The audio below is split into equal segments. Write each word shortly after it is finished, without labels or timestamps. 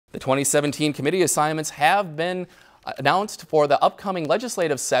2017 committee assignments have been announced for the upcoming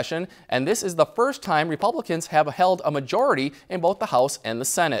legislative session, and this is the first time Republicans have held a majority in both the House and the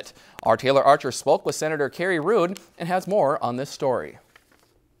Senate. Our Taylor Archer spoke with Senator Carrie Ruud and has more on this story.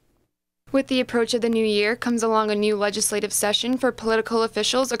 With the approach of the new year comes along a new legislative session for political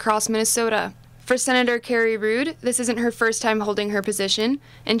officials across Minnesota. For Senator Carrie Ruud, this isn't her first time holding her position,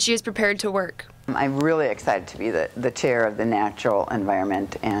 and she is prepared to work. I'm really excited to be the chair of the Natural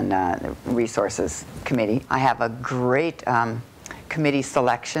Environment and Resources Committee. I have a great committee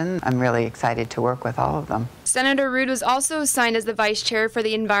selection. I'm really excited to work with all of them. Senator Ruud was also assigned as the vice chair for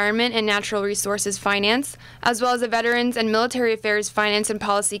the Environment and Natural Resources Finance, as well as the Veterans and Military Affairs Finance and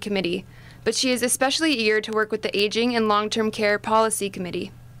Policy Committee. But she is especially eager to work with the Aging and Long-Term Care Policy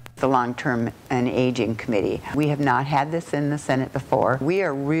Committee. The Long-Term and Aging Committee. We have not had this in the Senate before. We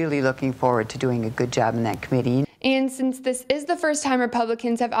are really looking forward to doing a good job in that committee. And since this is the first time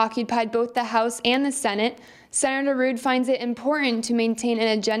Republicans have occupied both the House and the Senate, Senator Ruud finds it important to maintain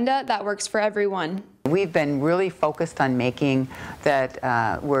an agenda that works for everyone. We've been really focused on making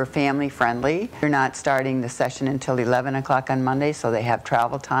that we're family friendly. We're not starting the session until 11 o'clock on Monday, so they have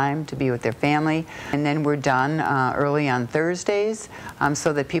travel time to be with their family. And then we're done early on Thursdays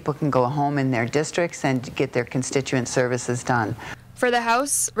so that people can go home in their districts and get their constituent services done. For the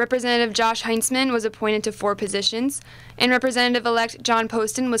House, Representative Josh Heintzman was appointed to 4 positions, and Representative-elect John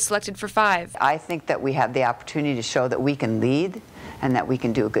Poston was selected for 5. I think that we have the opportunity to show that we can lead and that we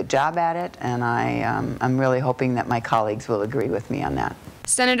can do a good job at it, and I'm really hoping that my colleagues will agree with me on that.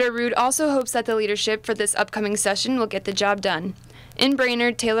 Senator Ruud also hopes that the leadership for this upcoming session will get the job done. In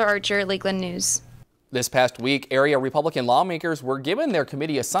Brainerd, Taylor Archer, Lakeland News. This past week, area Republican lawmakers were given their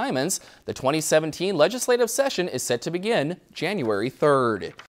committee assignments. The 2017 legislative session is set to begin January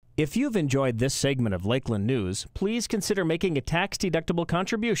 3rd. If you've enjoyed this segment of Lakeland News, please consider making a tax-deductible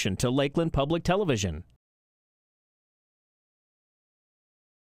contribution to Lakeland Public Television.